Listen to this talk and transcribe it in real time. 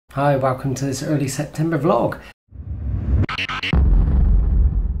Hi, welcome to this early September vlog.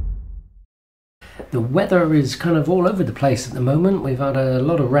 The weather is kind of all over the place at the moment. We've had a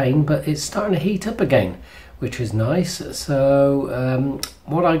lot of rain, but it's starting to heat up again, which is nice. So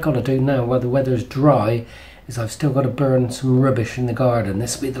what I got to do now while the weather's dry is I've still got to burn some rubbish in the garden.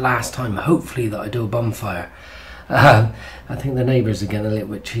 This will be the last time, hopefully, that I do a bonfire. I think the neighbours are getting a little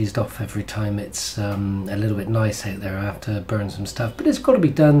bit cheesed off every time it's a little bit nice out there. I have to burn some stuff, but it's got to be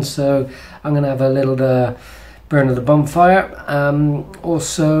done, so I'm going to have a little burn of the bonfire.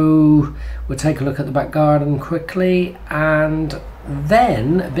 Also, we'll take a look at the back garden quickly, and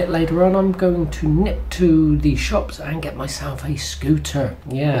then a bit later on I'm going to nip to the shops and get myself a scooter.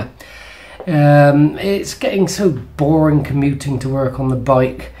 Yeah, it's getting so boring commuting to work on the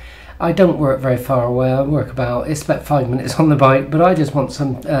bike. I don't work very far away. I work it's about 5 minutes on the bike, but I just want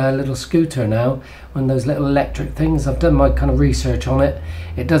some little scooter now, one of those little electric things. I've done my kind of research on it.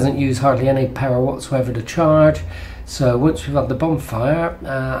 It doesn't use hardly any power whatsoever to charge. So once we've had the bonfire,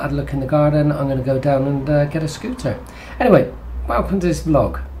 had a look in the garden, I'm going to go down and get a scooter. Anyway, welcome to this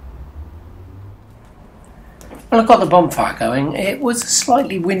vlog. Well, I got the bonfire going. It was a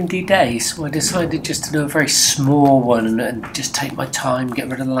slightly windy day, so I decided just to do a very small one and just take my time, get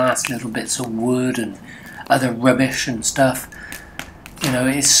rid of the last little bits of wood and other rubbish and stuff. You know,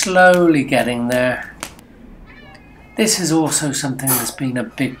 it's slowly getting there. This is also something that's been a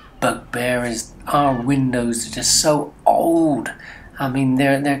big bugbear, is our windows are just so old. I mean,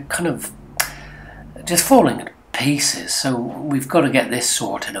 they're kind of just falling to pieces, so we've got to get this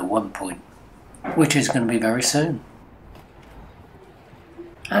sorted at one point, which is going to be very soon.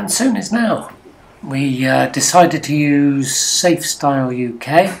 And soon is now. We decided to use Safe Style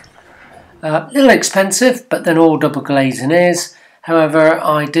UK. A little expensive, but then all double glazing is. However,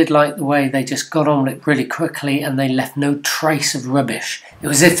 I did like the way they just got on it really quickly and they left no trace of rubbish. It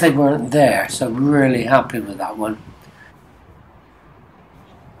was as if they weren't there, so really happy with that one.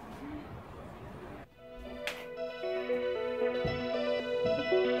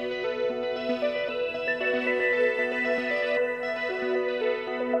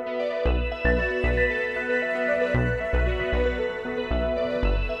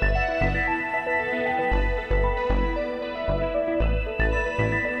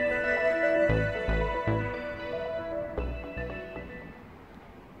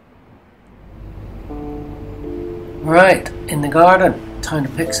 Right, in the garden, time to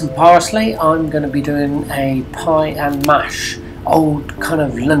pick some parsley. I'm going to be doing a pie and mash, old kind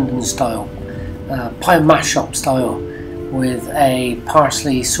of London style, pie and mash shop style, with a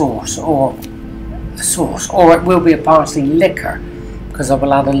parsley sauce, or it will be a parsley liquor, because I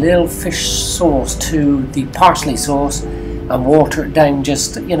will add a little fish sauce to the parsley sauce and water it down,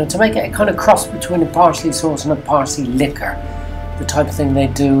 just, you know, to make it a kind of cross between a parsley sauce and a parsley liquor, the type of thing they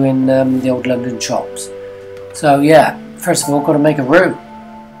do in the old London shops. So yeah, first of all, got to make a roux.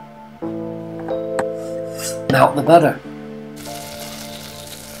 Melt the butter.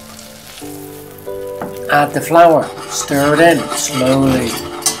 Add the flour. Stir it in slowly.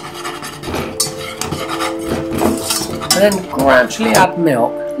 And then gradually add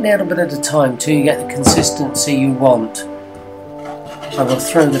milk, a little bit at a time, till you get the consistency you want. I will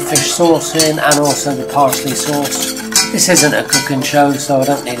throw the fish sauce in and also the parsley sauce. This isn't a cooking show, so I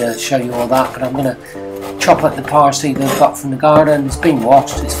don't need to show you all that, but I'm going to chop up the parsley that I've got from the garden. It's been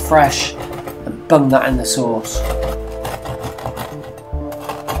washed, it's fresh, and bung that in the sauce.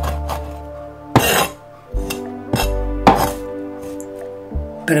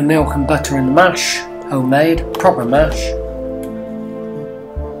 Bit of milk and butter in the mash, homemade, proper mash.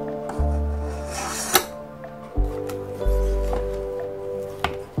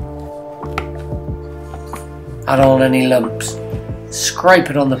 Add on any lumps, scrape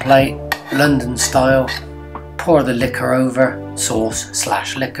it on the plate, London style. Pour the liquor over,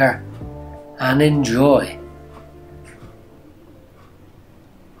 sauce/liquor, and enjoy.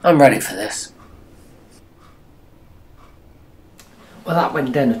 I'm ready for this. Well, that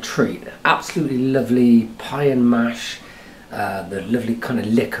went down a treat. Absolutely lovely pie and mash, the lovely kind of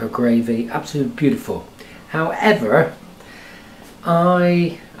liquor gravy, absolutely beautiful. However,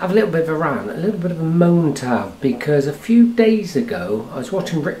 I have a little bit of a rant, a little bit of a moan to have, because a few days ago I was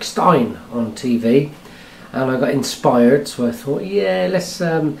watching Rick Stein on TV and I got inspired, so I thought, yeah, let's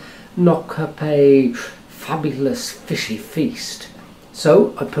knock up a fabulous fishy feast.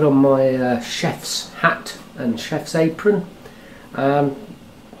 So I put on my chef's hat and chef's apron.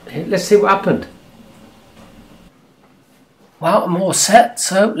 Let's see what happened. Well, I'm all set,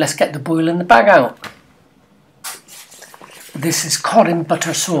 so let's get the boiling the bag out. This is cod in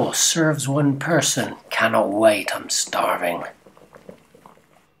butter sauce, serves 1 person. Cannot wait, I'm starving.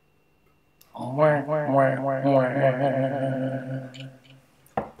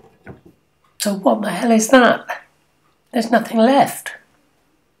 So what the hell is that? There's nothing left.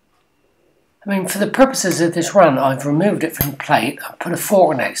 I mean, for the purposes of this run, I've removed it from the plate. I've put a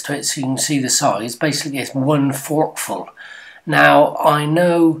fork next to it so you can see the size. Basically, it's one forkful. Now, I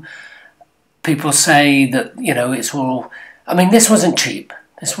know people say that, you know, it's all... I mean, this wasn't cheap.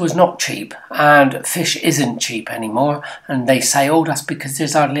 This was not cheap. And fish isn't cheap anymore. And they say, oh, that's because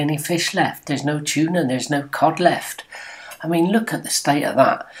there's hardly any fish left. There's no tuna, there's no cod left. I mean, look at the state of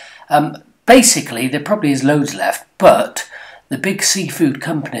that. Basically, there probably is loads left, but the big seafood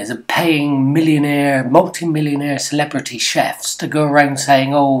companies are paying millionaire, multi-millionaire celebrity chefs to go around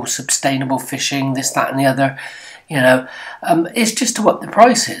saying, oh, sustainable fishing, this, that and the other. You know, it's just to up the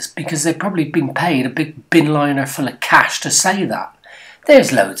prices because they've probably been paid a big bin liner full of cash to say that.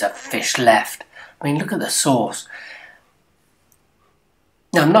 There's loads of fish left. I mean, look at the sauce.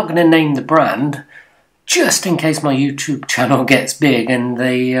 Now, I'm not going to name the brand, just in case my YouTube channel gets big and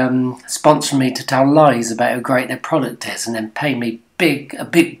they sponsor me to tell lies about how great their product is and then pay me a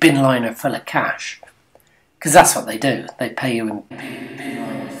big bin liner full of cash. Because that's what they do. They pay you in big bin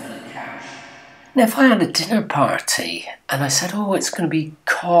liners full of cash. Now, if I had a dinner party and I said, oh, it's going to be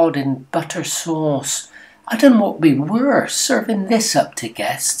cod in butter sauce, I don't know what would be worse, serving this up to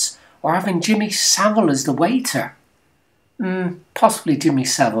guests or having Jimmy Savile as the waiter. Possibly Jimmy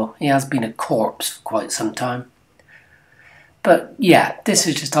Savile. He has been a corpse for quite some time. But yeah, this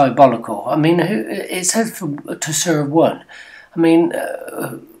is just diabolical. I mean, it says to serve one. I mean,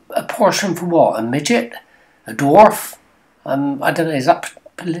 a portion for what? A midget? A dwarf? I don't know, is that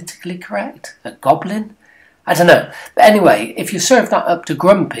politically correct? A goblin? I don't know. But anyway, if you serve that up to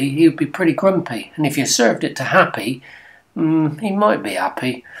Grumpy, he would be pretty grumpy. And if you served it to Happy, he might be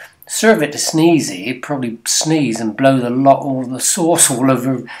happy. Serve it to Sneezy, he'd probably sneeze and blow all the sauce all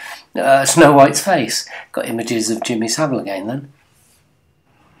over Snow White's face. Got images of Jimmy Savile again then.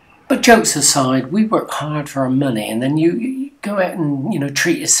 But jokes aside, we work hard for our money and then you go out and, you know,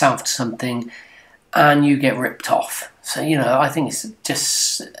 treat yourself to something and you get ripped off. So, you know, I think it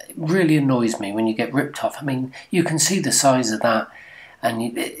just really annoys me when you get ripped off. I mean, you can see the size of that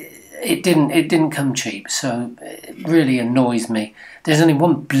and it didn't come cheap, so it really annoys me. There's only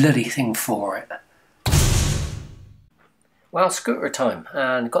one bloody thing for it. Well, scooter time,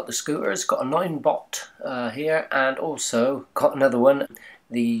 and got the scooters, got a 9-bot here, and also got another one,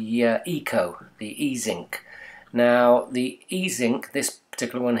 the Eco, the E-Zinc. Now, the E-Zinc, this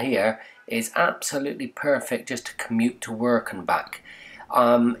particular one here, is absolutely perfect just to commute to work and back.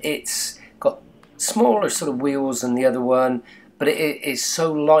 It's got smaller sort of wheels than the other one, but it is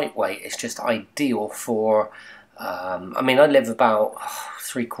so lightweight, it's just ideal for... I mean, I live about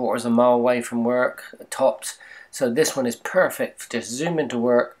 3/4 mile away from work, tops, so this one is perfect for just zooming to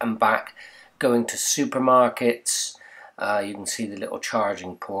work and back, going to supermarkets. You can see the little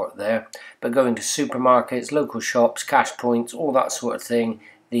charging port there, but going to supermarkets, local shops, cash points, all that sort of thing.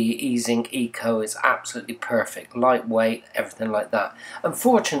 The E-Zinc Eco is absolutely perfect, lightweight, everything like that.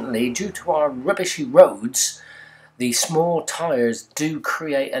 Unfortunately, due to our rubbishy roads, the small tyres do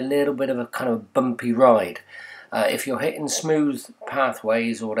create a little bit of a kind of bumpy ride. If you're hitting smooth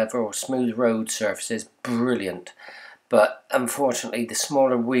pathways or whatever, or smooth road surfaces, brilliant. But unfortunately, the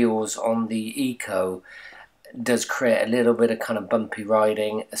smaller wheels on the Eco does create a little bit of kind of bumpy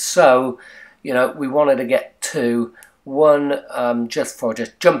riding. So, you know, we wanted to get two. One just for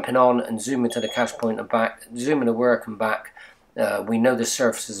jumping on and zooming to the cash point and back, zooming to work and back. We know the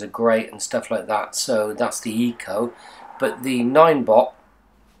surfaces are great and stuff like that, so that's the Eco. But the 9-bot,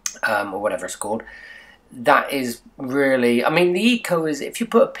 or whatever it's called, that is really, I mean, the Eco is, if you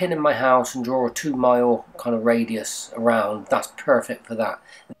put a pin in my house and draw a 2-mile kind of radius around, that's perfect for that.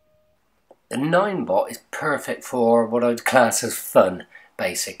 The 9-bot is perfect for what I'd class as fun,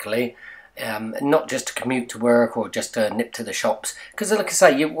 basically. Not just to commute to work or just to nip to the shops, because like I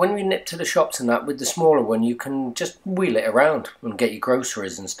say, when we nip to the shops and that, with the smaller one you can just wheel it around and get your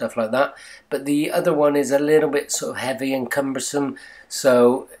groceries and stuff like that. But the other one is a little bit sort of heavy and cumbersome,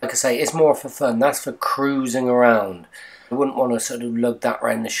 so like I say, it's more for fun. That's for cruising around. I wouldn't want to sort of lug that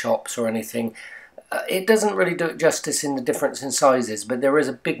around the shops or anything. It doesn't really do it justice in the difference in sizes, but there is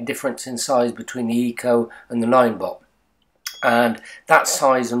a big difference in size between the Eco and the 9-bot. And that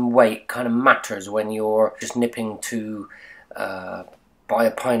size and weight kind of matters when you're just nipping to buy a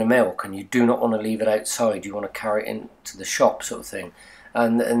pint of milk and you do not want to leave it outside. You want to carry it into the shop, sort of thing.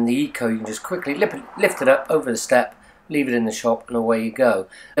 And the Eco, you can just quickly lift it up over the step, leave it in the shop, and away you go.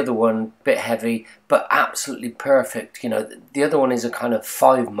 The other one, a bit heavy, but absolutely perfect. You know, the other one is a kind of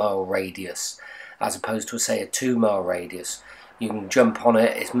 5-mile radius, as opposed to, say, a 2-mile radius. You can jump on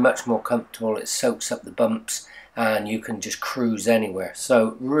it, it's much more comfortable, it soaks up the bumps, and you can just cruise anywhere.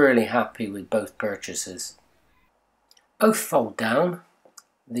 So really happy with both purchases. Both fold down.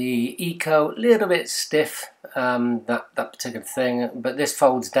 The Eco, a little bit stiff, that particular thing, but this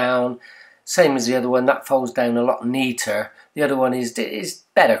folds down, same as the other one. That folds down a lot neater. The other one is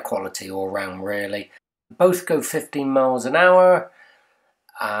better quality all round, really. Both go 15 miles an hour,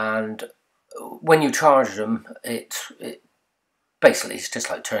 and when you charge them, it basically it's just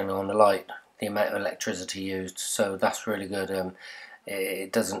like turning on the light, the amount of electricity used, so that's really good.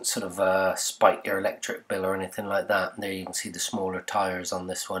 It doesn't sort of spike your electric bill or anything like that. There you can see the smaller tyres on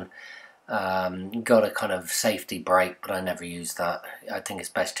this one. Got a kind of safety brake, but I never use that. I think it's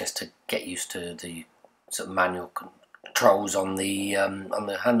best just to get used to the sort of manual controls on the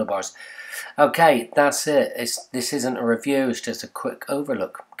handlebars. Okay, that's it. This isn't a review, it's just a quick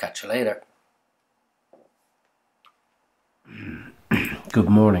overlook. Catch you later. Good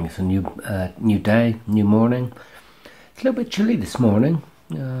morning. It's a new day, new morning. It's a little bit chilly this morning.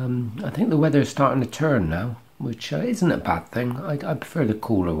 I think the weather is starting to turn now, which isn't a bad thing. I prefer the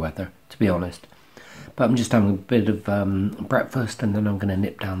cooler weather, to be honest. But I'm just having a bit of breakfast, and then I'm going to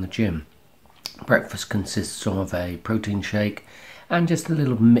nip down the gym. Breakfast consists of a protein shake and just a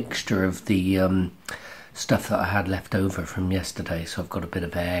little mixture of the stuff that I had left over from yesterday. So I've got a bit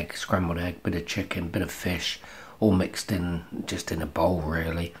of egg, scrambled egg, bit of chicken, bit of fish, all mixed in, just in a bowl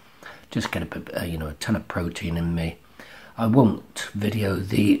really. Just get a bit, a ton of protein in me. I won't video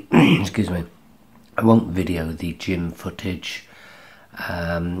the, excuse me, I won't video the gym footage,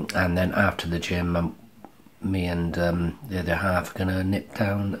 and then after the gym, me and the other half are going to nip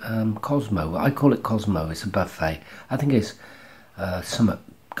down Cosmo. I call it Cosmo, it's a buffet. I think it's Summit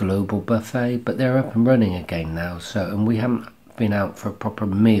Global Buffet, but they're up and running again now, and we haven't been out for a proper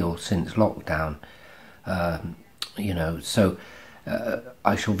meal since lockdown, so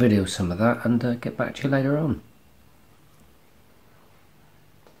I shall video some of that and get back to you later on.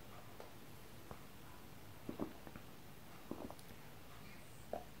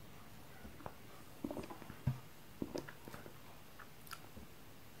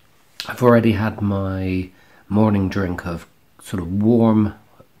 I've already had my morning drink of sort of warm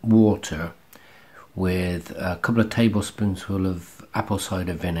water with a couple of tablespoonfuls of apple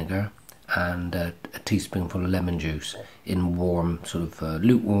cider vinegar and a teaspoonful of lemon juice in warm, sort of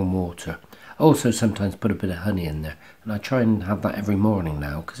lukewarm water. I also sometimes put a bit of honey in there, and I try and have that every morning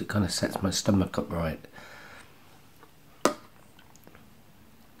now because it kind of sets my stomach up right.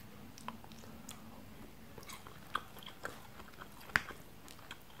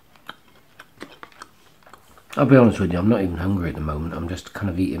 I'll be honest with you, I'm not even hungry at the moment. I'm just kind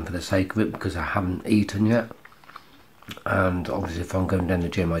of eating for the sake of it because I haven't eaten yet. And obviously if I'm going down the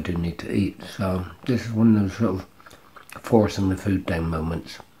gym I do need to eat. So this is one of those sort of forcing the food down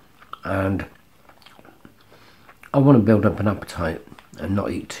moments. And I want to build up an appetite and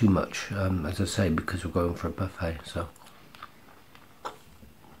not eat too much, as I say, because we're going for a buffet. So.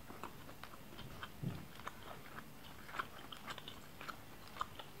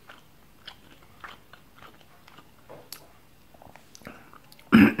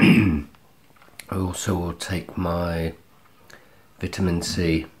 I also will take my vitamin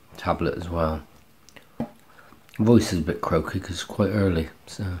C tablet as well. Voice is a bit croaky because it's quite early.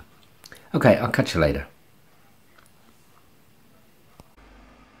 So, okay, I'll catch you later.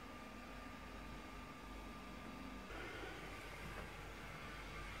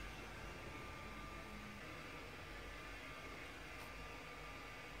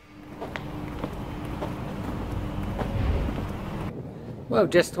 Well,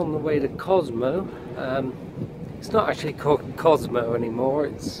 just on the way to Cosmo. It's not actually called Cosmo anymore,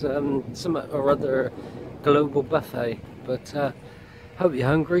 it's some or other global buffet, but hope you're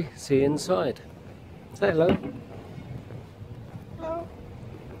hungry. See you inside. Say hello. Hello.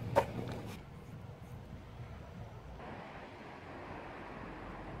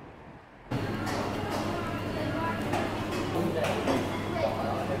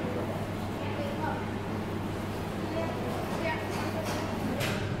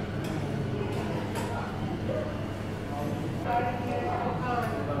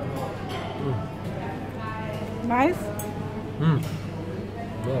 Nice?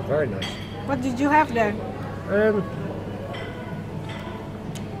 Yeah, very nice. What did you have there?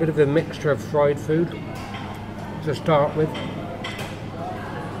 Bit of a mixture of fried food to start with.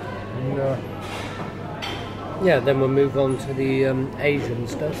 And, yeah, then we'll move on to the Asian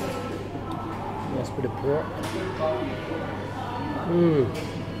stuff. Nice bit of pork.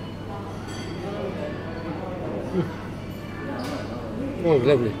 Oh,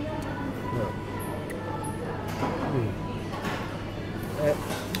 lovely.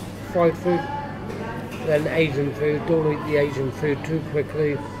 fried food than Asian food. Don't eat the Asian food too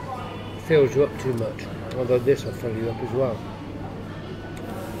quickly. Fills you up too much. Although this will fill you up as well.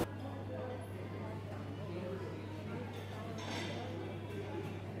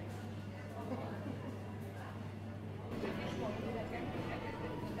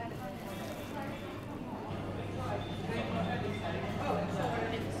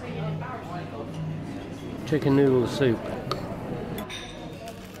 Chicken noodle soup.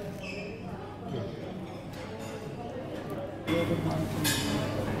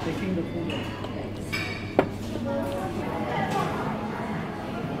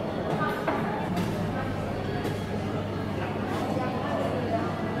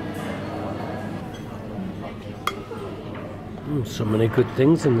 So many good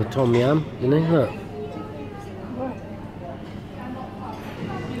things in the tom yum, you know that?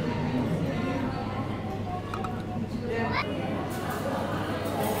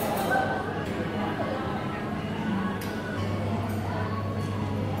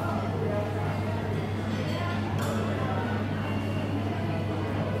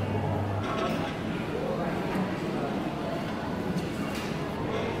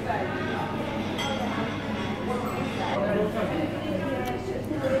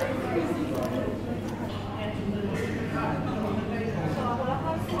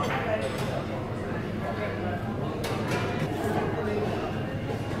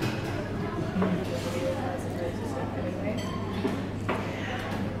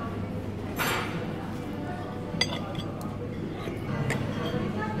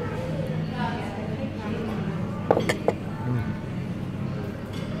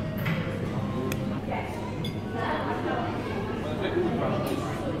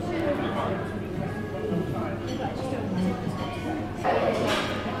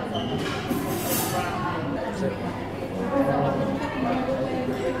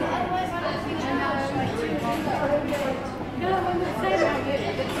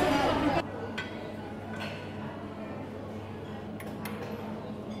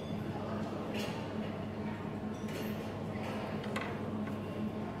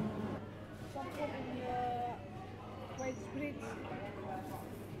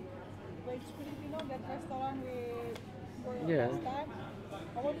 Yeah.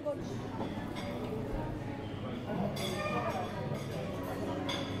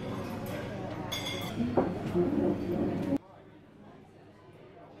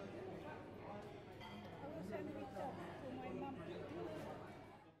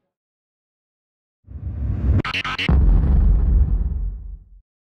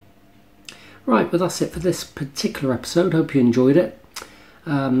 Right, well that's it for this particular episode. Hope you enjoyed it.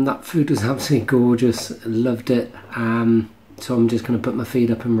 That food was absolutely gorgeous. Loved it. So I'm just going to put my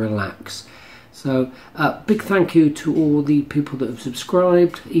feet up and relax. So big thank you to all the people that have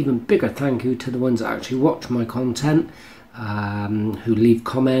subscribed. Even bigger thank you to the ones that actually watch my content, who leave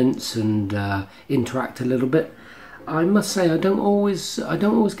comments and interact a little bit. I must say I don't always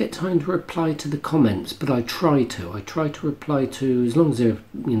get time to reply to the comments, but I try to. I try to reply to, as long as they're,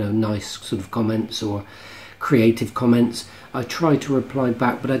 you know, nice sort of comments or creative comments. I try to reply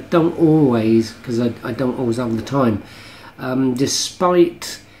back, but I don't always, because I don't always have the time.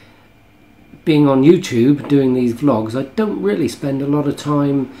 Despite being on YouTube doing these vlogs, I don't really spend a lot of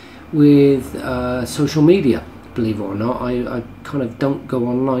time with social media, believe it or not. I kind of don't go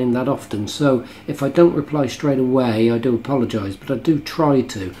online that often, so if I don't reply straight away, I do apologise, but I do try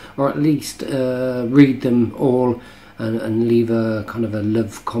to, or at least read them all and leave a kind of a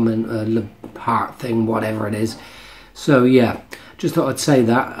love comment, a love heart thing, whatever it is. So yeah, just thought I'd say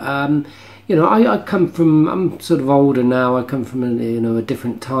that. You know, I come from, I'm sort of older now, I come from a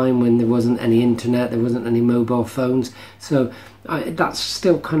different time when there wasn't any internet, there wasn't any mobile phones, so that's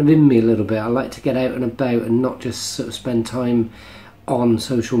still kind of in me a little bit. I like to get out and about and not just sort of spend time on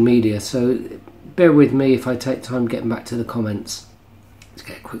social media, so bear with me if I take time getting back to the comments. Let's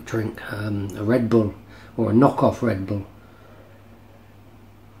get a quick drink, a Red Bull, or a knockoff Red Bull.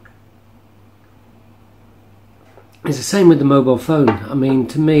 It's the same with the mobile phone. I mean,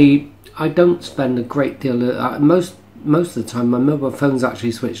 to me, I don't spend a great deal of, most of the time my mobile phone's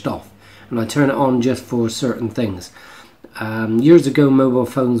actually switched off and I turn it on just for certain things. Years ago mobile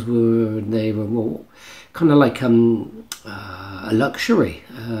phones were well, kind of like a luxury,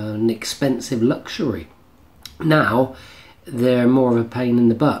 an expensive luxury. Now they're more of a pain in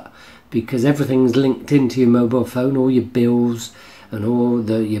the butt because everything's linked into your mobile phone, all your bills, and all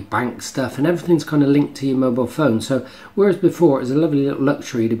your bank stuff, and everything's kind of linked to your mobile phone. So whereas before it was a lovely little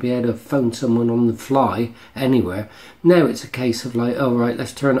luxury to be able to phone someone on the fly anywhere, now it's a case of like, oh right,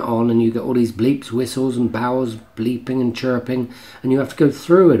 let's turn it on, and you get all these bleeps, whistles and bells, bleeping and chirping, and you have to go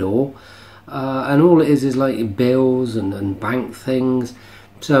through it all. And all it is like bills and bank things.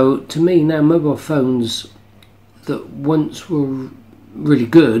 So to me now, mobile phones that once were really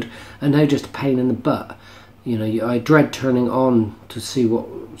good are now just a pain in the butt. You know, I dread turning on to see what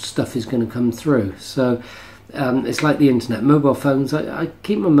stuff is going to come through. So it's like the internet. Mobile phones, I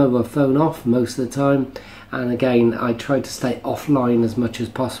keep my mobile phone off most of the time, and again I try to stay offline as much as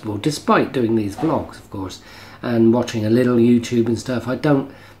possible, despite doing these vlogs of course and watching a little YouTube and stuff. I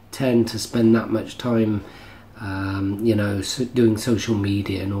don't tend to spend that much time you know, doing social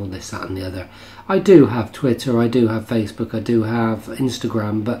media and all this, that and the other. I do have Twitter, I do have Facebook, I do have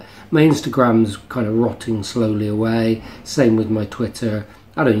Instagram, but my Instagram's kind of rotting slowly away. Same with my Twitter.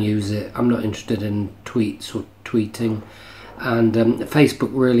 I don't use it. I'm not interested in tweets or tweeting. And Facebook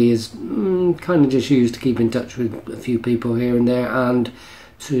really is kind of just used to keep in touch with a few people here and there, and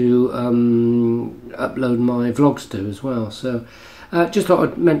to upload my vlogs to as well. So just thought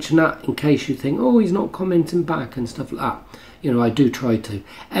I'd mention that in case you think, oh, he's not commenting back and stuff like that. You know, I do try to.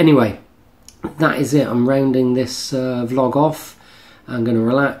 Anyway, that is it. I'm rounding this vlog off. I'm going to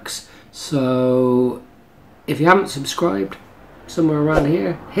relax. So if you haven't subscribed, somewhere around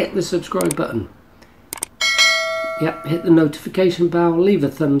here, hit the subscribe button. Yep, hit the notification bell, leave a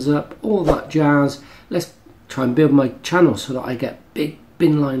thumbs up, all that jazz. Let's try and build my channel so that I get big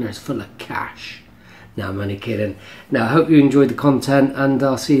bin liners full of cash. No, I'm only kidding. Now, I hope you enjoyed the content, and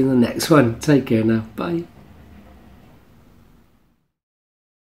I'll see you in the next one. Take care now. Bye.